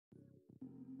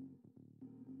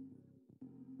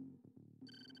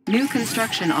New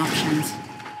construction options.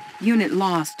 Unit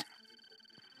lost.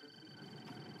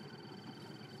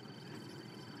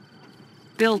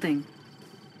 Building.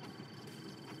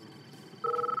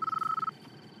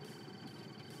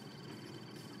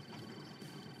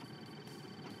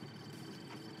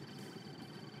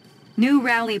 New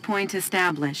rally point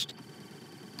established.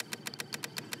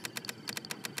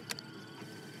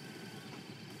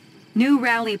 New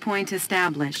rally point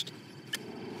established.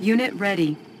 Unit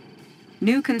ready.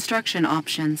 New construction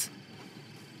options.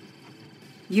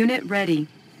 Unit ready.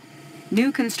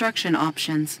 New construction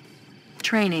options.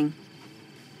 Training.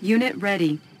 Unit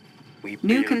ready.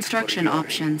 New construction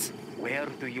options. Where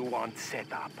do you want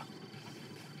setup?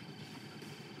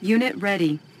 Unit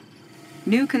ready.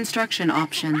 New construction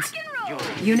options.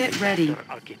 Unit ready.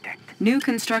 Architect. New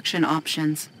construction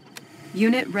options.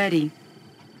 Unit ready.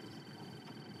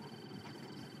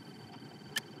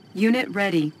 Unit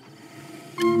ready.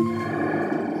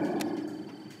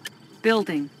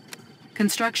 Building.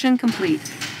 Construction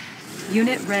complete.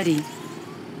 Unit ready.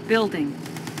 Building.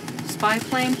 Spy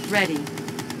plane ready.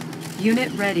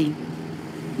 Unit ready.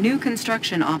 New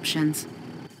construction options.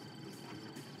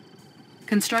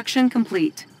 Construction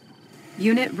complete.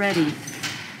 Unit ready.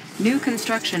 New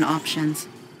construction options.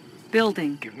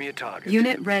 Building. Give me a target.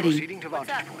 Unit ready. Proceeding to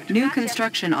vantage point. New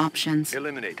construction options.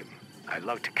 Eliminate him. I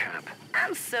love to camp.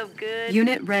 I'm so good.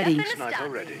 Unit ready. Nothing to Sniper stop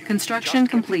me. ready. Construction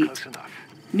Just get me complete. close enough.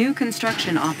 New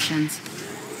construction options.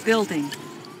 Building.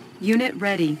 Unit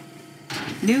ready.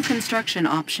 New construction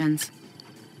options.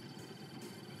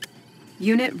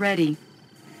 Unit ready.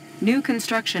 New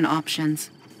construction options.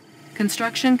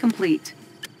 Construction complete.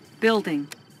 Building.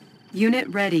 Unit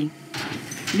ready.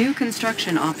 New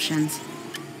construction options.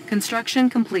 Construction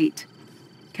complete.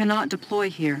 Cannot deploy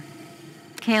here.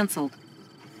 Cancelled.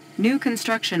 New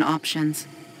construction options.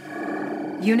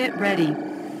 Unit ready.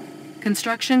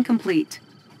 Construction complete.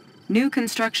 New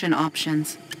construction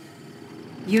options.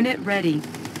 Unit ready.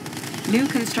 New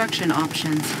construction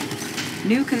options.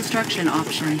 New construction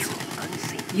options.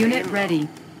 Unit ready.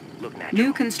 Look natural.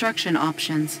 New construction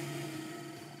options.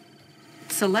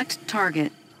 Select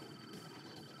target.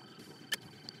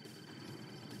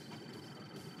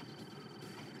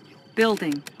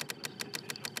 Building.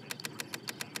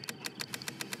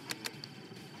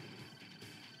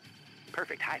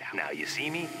 Perfect hideout. Now you see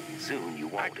me? Soon you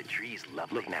won't. The trees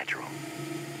love look natural.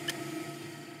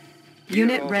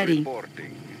 Unit ready.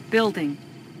 Building.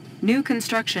 New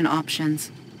construction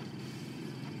options.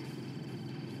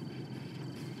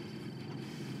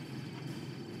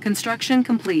 Construction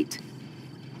complete.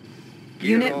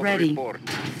 Unit ready.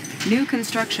 New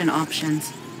construction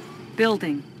options.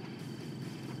 Building.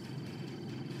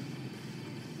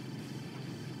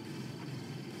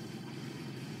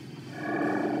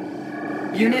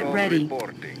 Unit ready.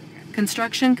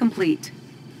 Construction complete.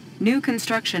 New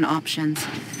construction options.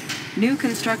 New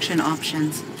construction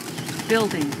options.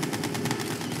 Building.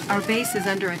 Our base is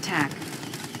under attack.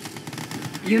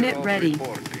 Unit ready.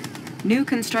 New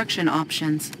construction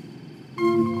options.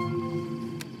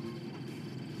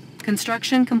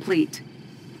 Construction complete.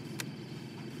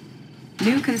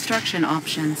 New construction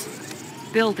options.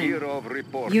 Building.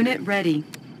 Unit ready.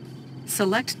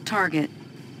 Select target.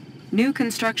 New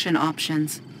construction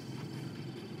options.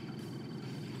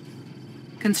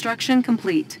 Construction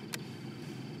complete.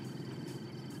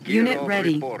 Unit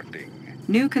ready.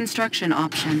 New construction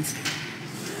options.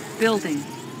 Building.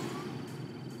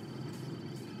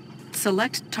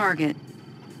 Select target.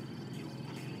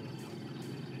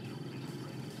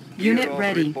 Unit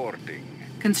ready.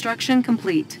 Construction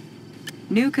complete.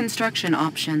 New construction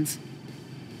options.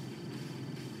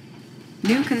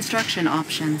 New construction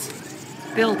options.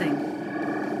 Building.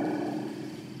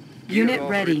 Unit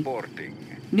ready.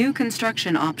 New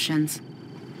construction options.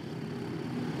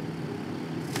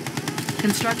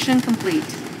 Construction complete.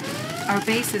 Our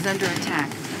base is under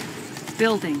attack.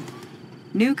 Building.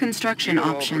 New construction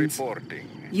options.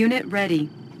 Unit ready.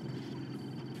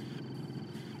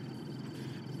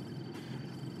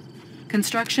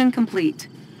 Construction complete.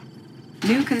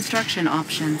 New construction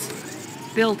options.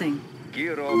 Building.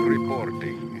 Gear of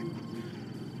reporting.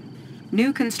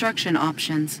 New construction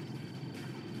options.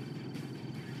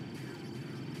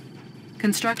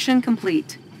 Construction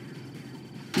complete.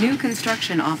 New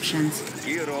construction options.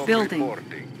 Gear of Building.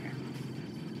 reporting.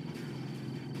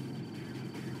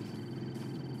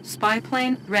 Spy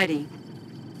plane ready.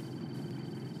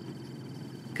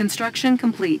 Construction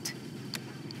complete.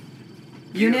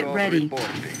 Unit Gear of ready.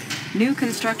 reporting. New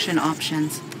construction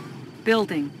options.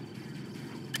 Building.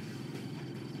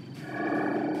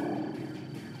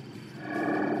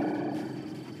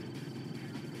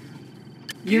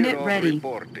 Unit Hero ready.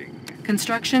 reporting.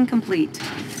 Construction complete.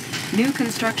 New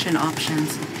construction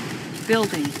options.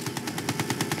 Building.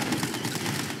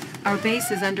 Our base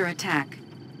is under attack.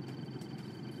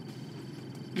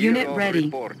 Unit Hero ready.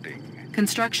 reporting.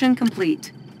 Construction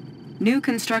complete. New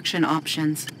construction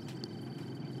options.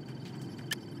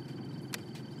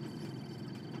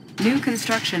 New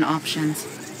construction options.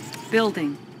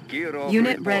 Building. Hero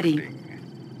Unit ready. reporting.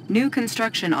 New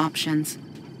construction options.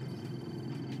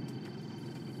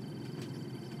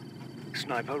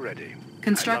 Sniper ready.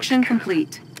 Construction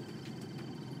complete.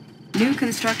 New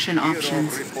construction Hero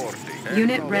options. reporting.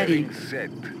 Unit ready. Bearing set.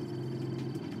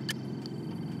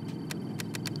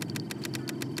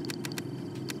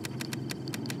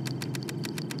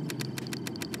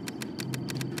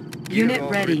 Unit Hero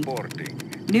ready.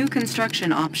 reporting. New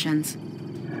construction options.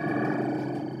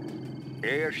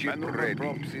 Airship ready.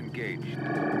 Props engaged.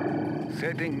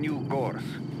 Setting new course.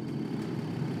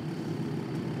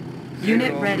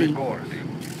 Unit Hero ready. reporting.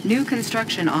 New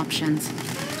construction options.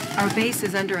 Our base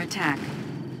is under attack.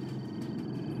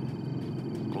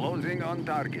 Closing on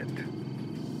target.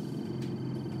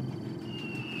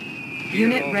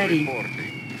 Unit Hero ready.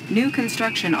 reporting. New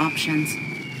construction options.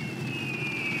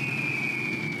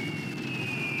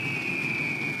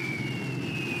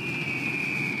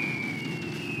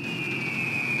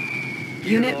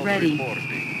 Unit Hero ready.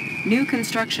 reporting. New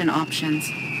construction options.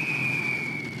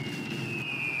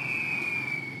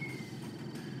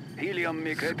 Helium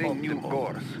mix setting new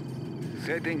course.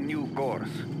 Setting new course.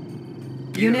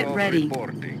 Unit Hero ready.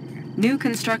 reporting. New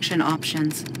construction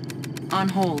options. On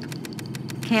hold.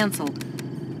 Cancelled.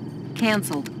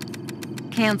 Cancelled.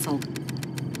 Cancelled.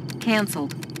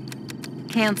 Cancelled.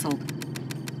 Cancelled.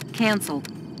 Cancelled.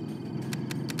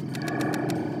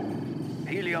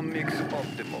 Helium mix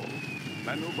optimal.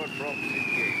 Maneuver props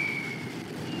engaged.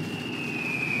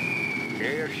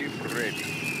 Airship ready.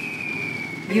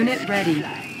 Unit ready.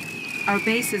 Our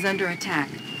base is under attack.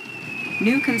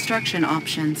 New construction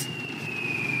options.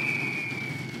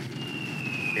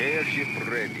 Airship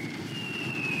ready.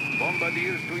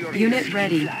 Bombardiers to your Unit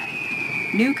ready.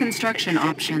 New construction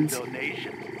options.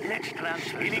 Donation. Let's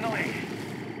transfer. Healing away.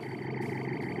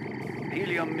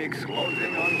 Helium mix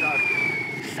closing on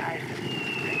target.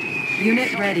 Siphon. Ready.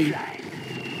 Unit ready. Fly.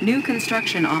 New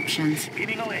construction options.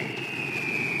 Spinning away.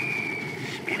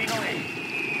 Spinning away.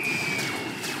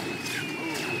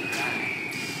 Smooth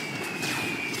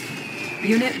ride.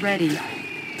 Unit ready.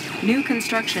 New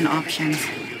construction options.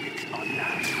 Units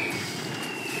online.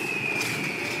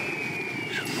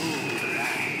 Smooth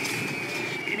ride.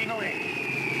 Spinning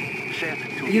away. Set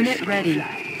to Unit smooth ready.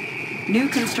 ride. New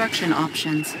construction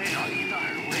options. They are in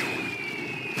our way.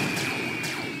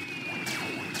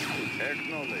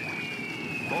 Acknowledged.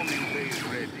 Bombing base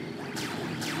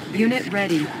ready. Unit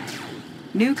ready.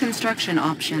 New construction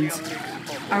options. Helium mix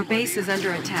of Our base is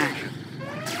under attack.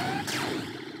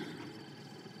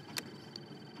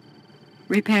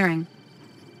 Repairing.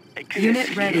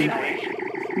 Unit ready.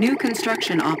 New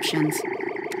construction options.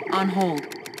 On hold.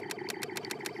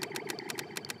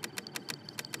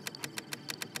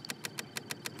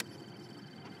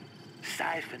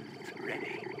 Siphons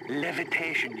ready.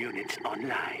 Levitation units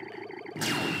online.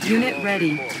 Unit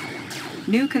ready.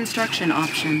 New construction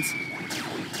options.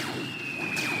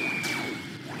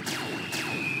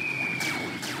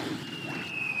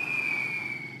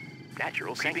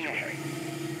 Natural creeping ahead.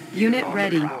 Unit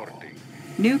ready. reporting.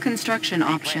 New construction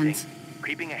options.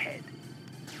 Creeping ahead.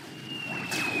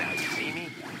 Now you see me,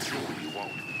 soon you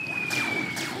won't.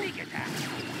 Sneak attack.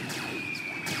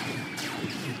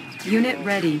 Unit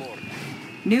ready.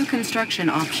 New construction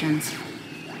options.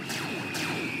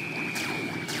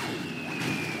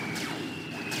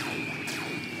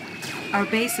 Our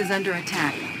base is under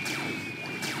attack.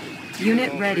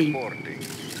 Unit ready. Reporting.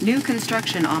 New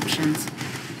construction options.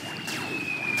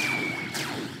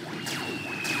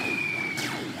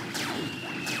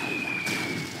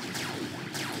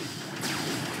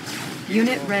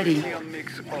 Unit ready. Helium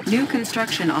mix of New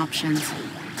construction options.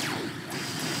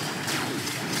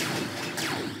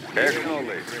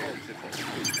 acknowledged.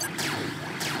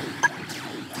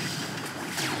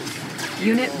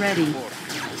 Unit ready.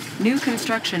 New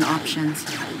construction options.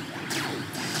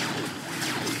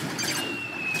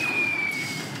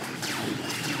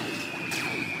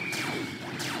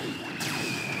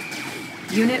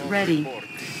 Unit ready.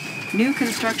 New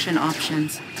construction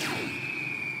options.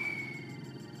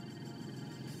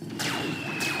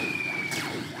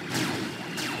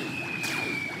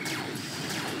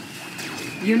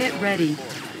 Unit ready.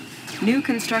 New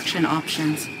construction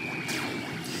options.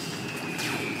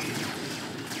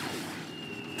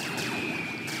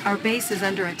 Our base is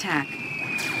under attack.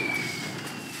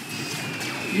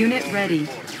 Unit ready.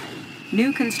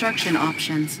 New construction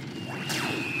options.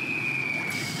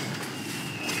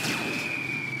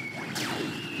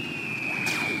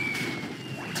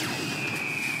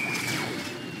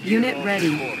 Unit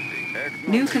ready.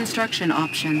 New construction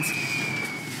options.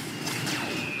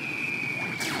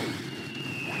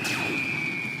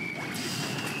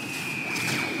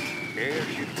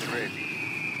 Airship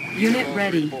ready. Unit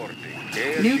ready. Reporting.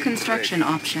 New Airship construction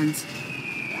ready. options.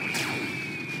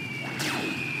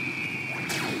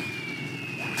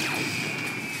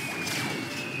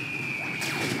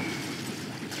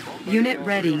 Unit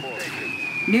ready.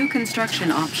 New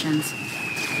construction options.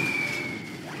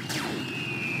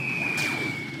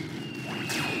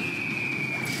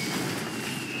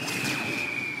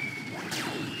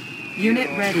 Unit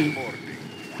ready. Reporting.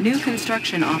 New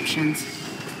construction options.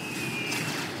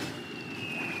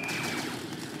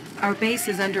 Our base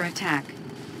is under attack.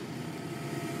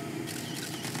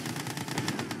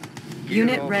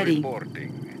 Unit Hero ready.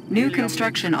 reporting. New Helium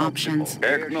construction mix options. optimal.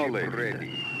 Airship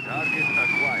ready. Target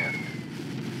acquired.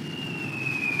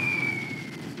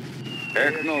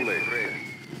 Acknowledged. Ready.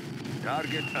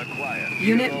 Target acquired.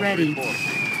 Unit Hero ready.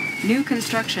 reporting. New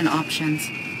construction options.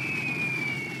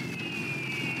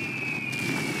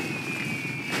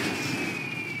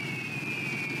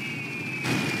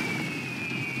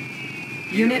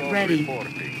 Unit Hero ready.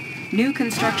 reporting. New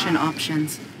construction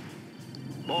options.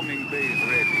 Bombing base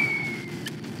ready.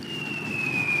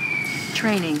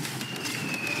 Training.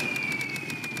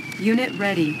 Unit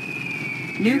ready.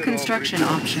 New Hero construction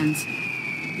reporting. options.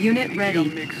 Unit Helium ready.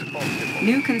 mix optimal.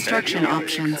 New construction Helium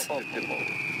mix options.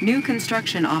 optimal. New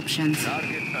construction options.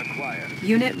 Target acquired.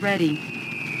 Unit ready.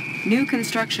 New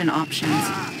construction options.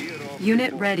 Hero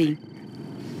Unit reporting. ready.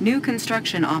 New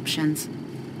construction options.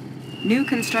 New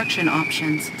construction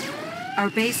options. Our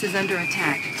base is under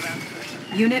attack.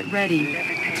 Unit ready.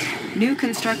 New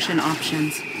construction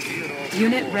options.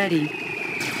 Unit ready.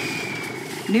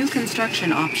 New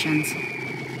construction options.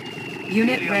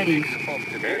 Unit ready.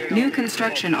 New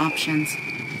construction options.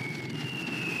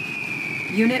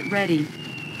 Unit ready.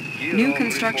 New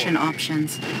construction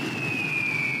options.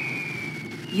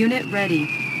 Unit ready.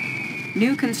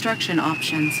 New construction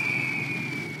options.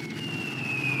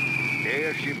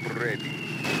 Airship ready.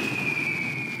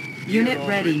 Unit Hero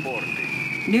ready.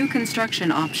 reporting. New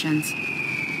construction options.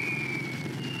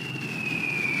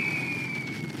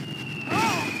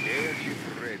 Airship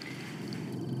ready.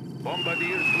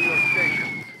 Bombardiers to your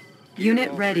stations. Unit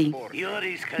Hero ready. reporting.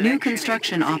 Yuri's New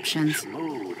construction options.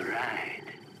 Smooth ride.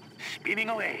 Spinning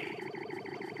away.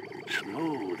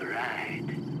 Smooth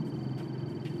ride.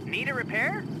 Need a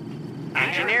repair?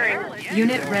 Engineering.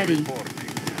 Unit ready. Reporting.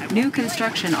 New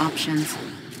construction options.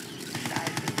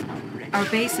 Our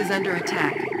base is under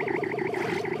attack.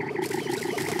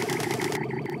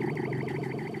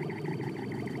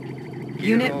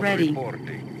 Unit Hero ready.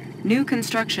 reporting. New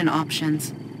construction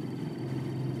options.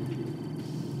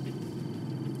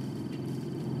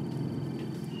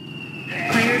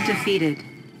 Player defeated.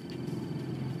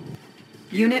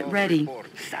 Unit Hero ready.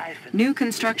 reporting. Siphon. New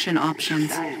construction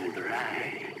options. Smooth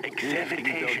ride.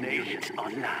 Levitation agents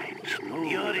online.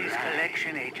 Smooth Yuri's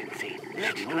collection agency.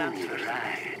 Let's transfer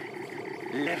ride.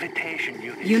 Levitation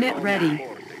units Unit online. ready.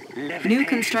 Levitation New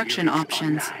construction units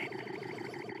options. online.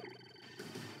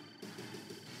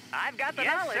 I've got the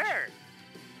knowledge. Yes, sir.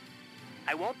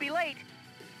 I won't be late.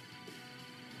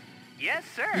 Yes,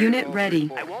 sir. Unit ready.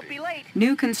 I won't be late.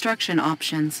 New construction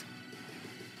options.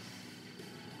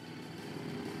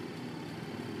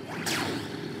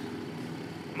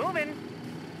 Moving.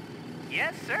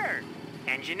 Yes, sir.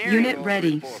 Engineering. Unit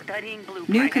ready. Studying blueprints.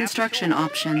 New I have the construction tools.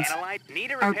 options.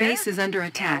 Need a Our repair? base is under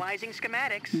attack. Analyzing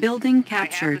schematics. Building I have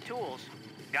captured. the tools.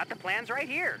 Got the plans right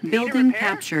here. Building Need a repair?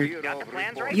 captured. Got the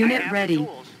plans right Unit I have ready. The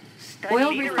tools.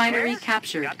 Oil Need a refinery repair?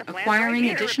 captured. Got the plans Acquiring right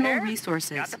here. additional Repair?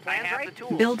 resources. Got the plans right. The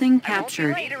tools. Building I won't be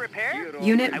captured. late. Need a repair?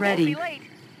 Unit I ready. won't be late.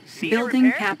 Need a Building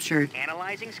repair? captured.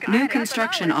 Analyzing schematics. New I have the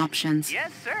construction knowledge. options.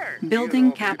 Yes, sir. Building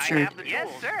I captured. have the yes,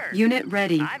 sir. Unit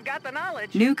ready. I've got the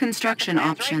knowledge. New construction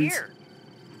Got the plans options. Right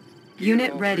Unit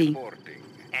Hero ready. reporting.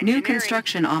 New Engineering.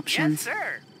 construction options. Yes,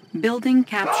 sir. Building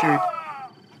captured.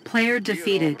 Player Hero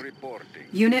defeated. reporting.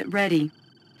 Unit ready.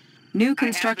 New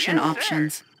construction yes, sir.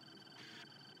 options.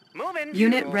 Moving.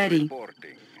 Unit Hero ready.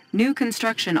 reporting. New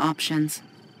construction options.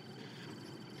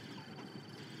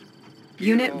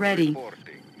 Unit Hero ready. reporting.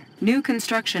 New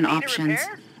construction Need a options.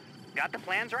 repair? Got the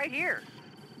plans right here.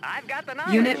 I've got the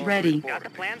knowledge. Unit ready. Got the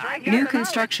plans New right here. New Got the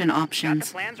construction knowledge. Got options.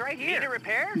 the plans right here. Need a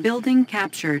repair? Building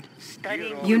captured.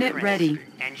 Studying Unit blueprints. ready.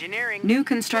 Engineering. New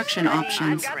construction Studying.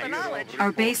 options. I've got the knowledge.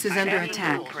 Our base is under Studying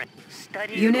attack. blueprints.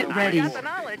 Study Unit the ready. got the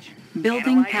knowledge.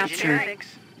 Building Analyzing captured. schematics.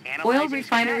 Oil Analyzing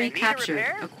refinery schematics. captured.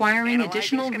 Repair. Acquiring Analyzing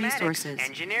additional schematics. resources.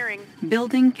 Engineering.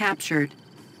 Building captured.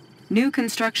 New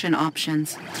construction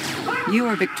options. You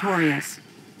are victorious.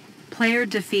 Player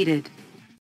defeated.